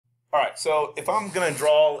All right, so if I'm going to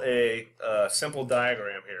draw a simple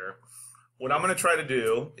diagram here, what I'm going to try to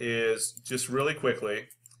do is just really quickly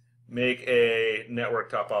make a network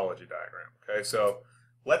topology diagram. Okay, so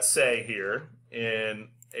let's say here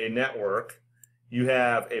in a network, you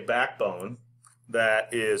have a backbone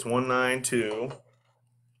that is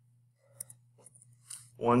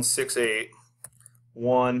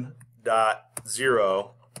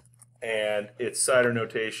 192.168.1.0, and its CIDR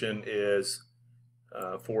notation is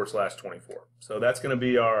 /24. So that's going to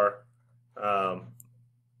be our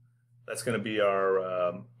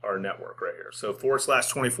our network right here. So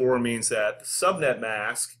 /24 means that the subnet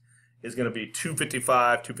mask is going to be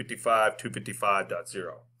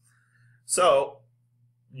 255.255.255.0. So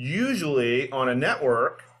usually on a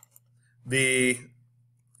network, the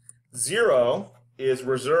 0 is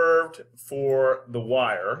reserved for the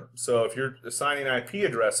wire. So if you're assigning IP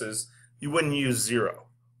addresses, you wouldn't use 0,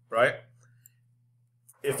 right?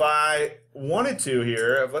 If I wanted to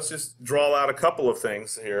here, let's just draw out a couple of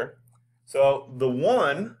things here. So the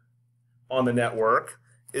 1 on the network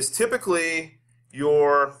is typically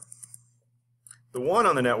your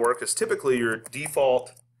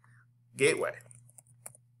default gateway.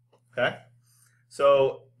 Okay?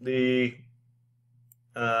 So the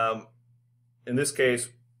in this case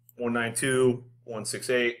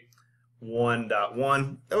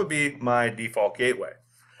 192.168.1.1, that would be my default gateway.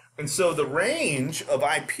 And so the range of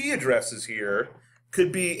IP addresses here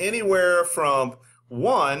could be anywhere from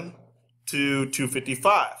 1 to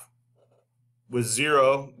 255, with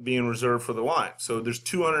 0 being reserved for the line. So there's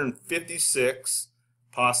 256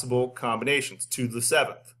 possible combinations, 2 to the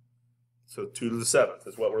 7th. So 2 to the 7th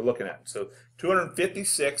is what we're looking at. So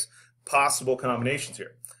 256 possible combinations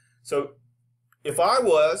here. So if I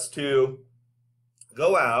was to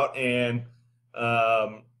go out and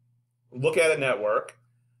look at a network,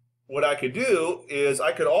 what I could do is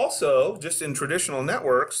I could also, just in traditional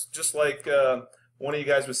networks, just like one of you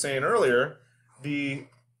guys was saying earlier, the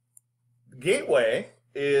gateway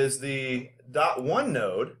is the .1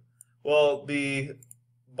 node. Well, the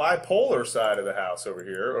bipolar side of the house over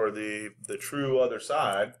here, or the true other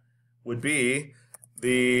side, would be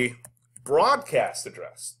the broadcast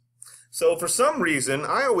address. So for some reason,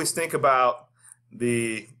 I always think about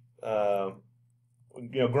the,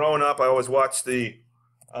 growing up, I always watched the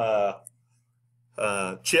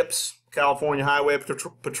Chips, California Highway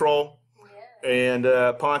Patrol, and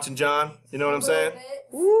Ponch and John. You know what I'm saying?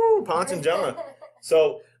 Woo, Ponch and John.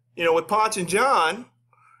 So, with Ponch and John,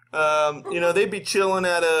 they'd be chilling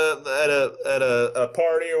at a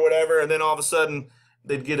party or whatever, and then all of a sudden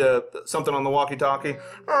they'd get something on the walkie-talkie.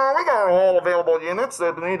 Oh, we got all available units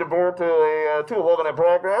that need to board to a 211 in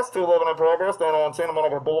progress down on Santa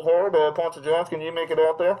Monica Boulevard. Ponch and John, can you make it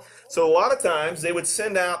out there? So a lot of times they would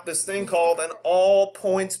send out this thing called an all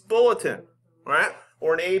points bulletin, right?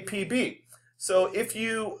 Or an APB. So if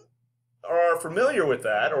you are familiar with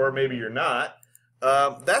that, or maybe you're not,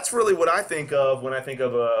 that's really what I think of when I think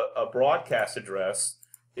of a broadcast address,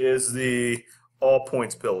 is the all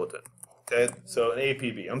points bulletin. Okay, so an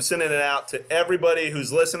APB. I'm sending it out to everybody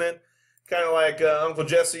who's listening, kind of like Uncle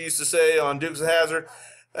Jesse used to say on Dukes of Hazzard.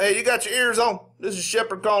 Hey, you got your ears on. This is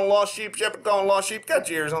Shepherd calling lost sheep. Shepherd calling lost sheep. Got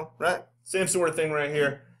your ears on, right? Same sort of thing right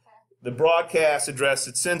here. The broadcast address,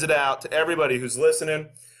 it sends it out to everybody who's listening.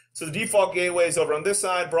 So the default gateway is over on this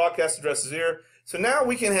side. Broadcast address is here. So now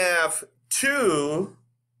we can have 2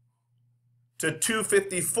 to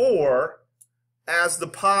 254 as the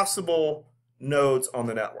possible nodes on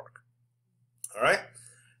the network. All right,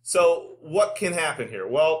 so what can happen here?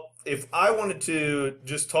 Well, if I wanted to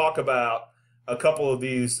just talk about a couple of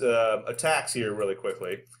these attacks here really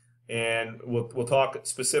quickly, and we'll talk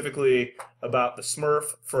specifically about the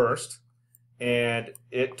Smurf first, and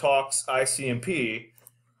it talks ICMP.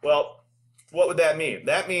 Well, what would that mean?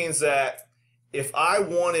 That means that if I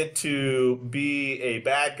wanted to be a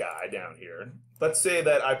bad guy down here, let's say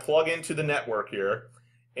that I plug into the network here,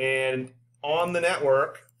 and on the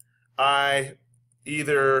network, I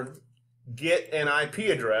either get an IP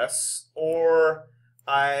address, or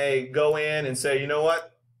I go in and say, you know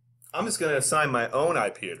what, I'm just going to assign my own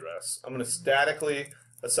IP address. I'm going to statically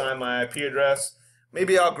assign my IP address.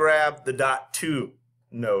 Maybe I'll grab the .2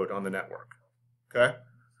 node on the network. Okay?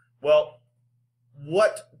 Well,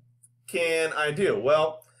 what can I do?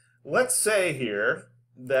 Well, let's say here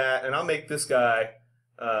that, and I'll make this guy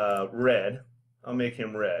red. I'll make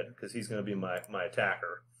him red because he's going to be my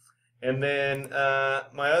attacker. And then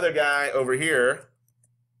my other guy over here,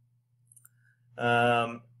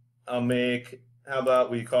 I'll make, how about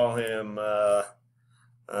we call him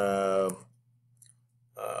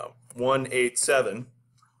 187,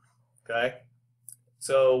 okay?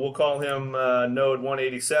 So we'll call him node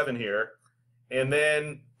 187 here. And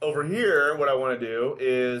then over here, what I want to do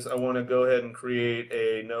is I want to go ahead and create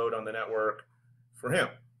a node on the network for him.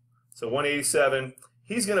 So 187,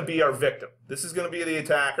 he's going to be our victim. This is going to be the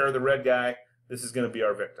attacker, the red guy. This is going to be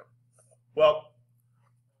our victim. Well,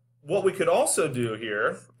 what we could also do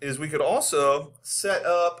here is we could also set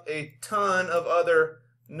up a ton of other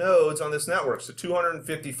nodes on this network. So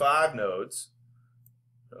 255 nodes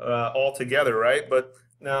altogether, right? But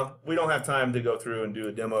now we don't have time to go through and do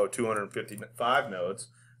a demo of 255 nodes.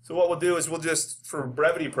 So what we'll do is we'll just, for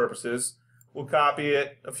brevity purposes, we'll copy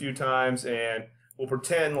it a few times and we'll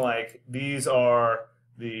pretend like these are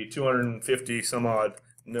the 250 some odd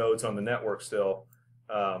nodes on the network still.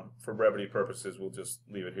 For brevity purposes, we'll just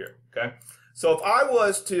leave it here, okay? So if I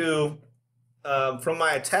was to, from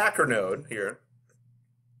my attacker node here,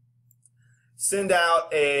 send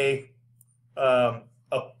out a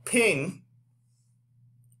ping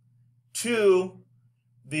to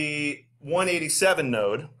the 187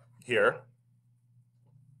 node here,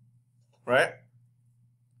 right?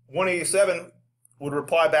 187 would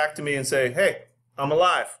reply back to me and say, hey, I'm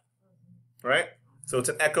alive, right? So it's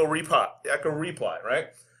an echo reply, right?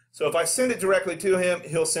 So if I send it directly to him,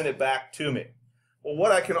 he'll send it back to me. Well,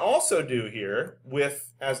 what I can also do here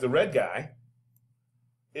with, as the red guy,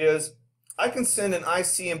 is I can send an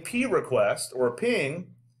ICMP request or a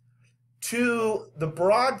ping to the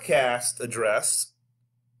broadcast address.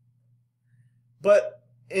 But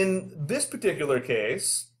in this particular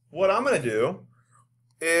case, what I'm going to do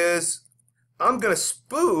is I'm going to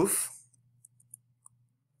spoof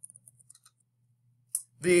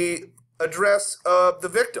the address of the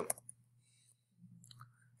victim.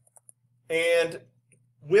 And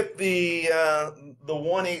with the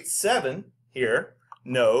 187 here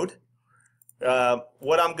node,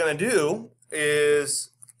 what I'm going to do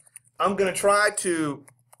is I'm going to try to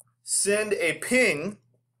send a ping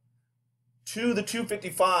to the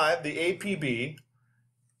 255, the APB,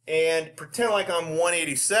 and pretend like I'm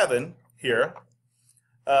 187 here,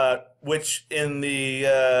 which in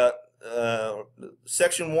the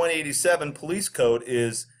Section 187 police code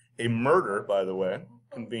is a murder, by the way,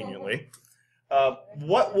 conveniently.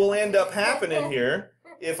 What will end up happening here,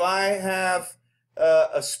 if I have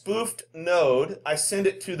a spoofed node, I send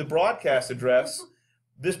it to the broadcast address,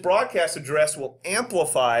 this broadcast address will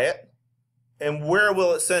amplify it, and where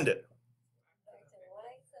will it send it?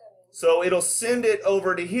 So it'll send it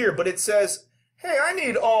over to here, but it says, hey, I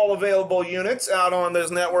need all available units out on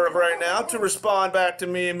this network right now to respond back to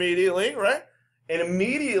me immediately, right? And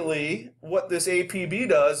immediately what this APB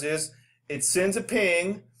does is it sends a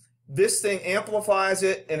ping, this thing amplifies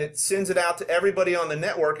it, and it sends it out to everybody on the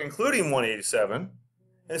network, including 187, and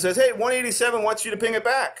it says, hey, 187 wants you to ping it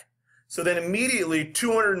back. So then immediately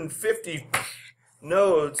 250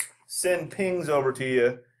 nodes send pings over to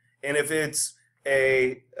you, and if it's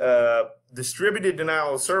a distributed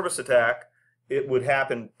denial of service attack, it would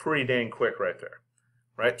happen pretty dang quick right there,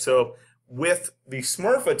 right? So with the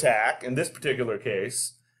Smurf attack, in this particular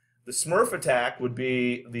case, the Smurf attack would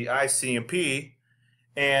be the ICMP,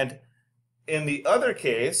 and in the other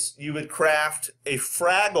case, you would craft a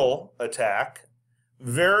Fraggle attack,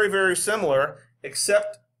 very, very similar,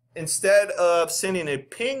 except instead of sending a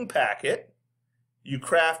ping packet, you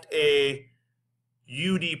craft a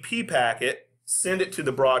UDP packet, send it to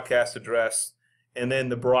the broadcast address, and then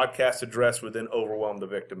the broadcast address would then overwhelm the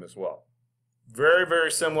victim as well. Very,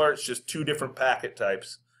 very similar. It's just two different packet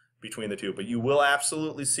types between the two. But you will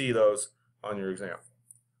absolutely see those on your exam.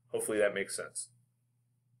 Hopefully that makes sense.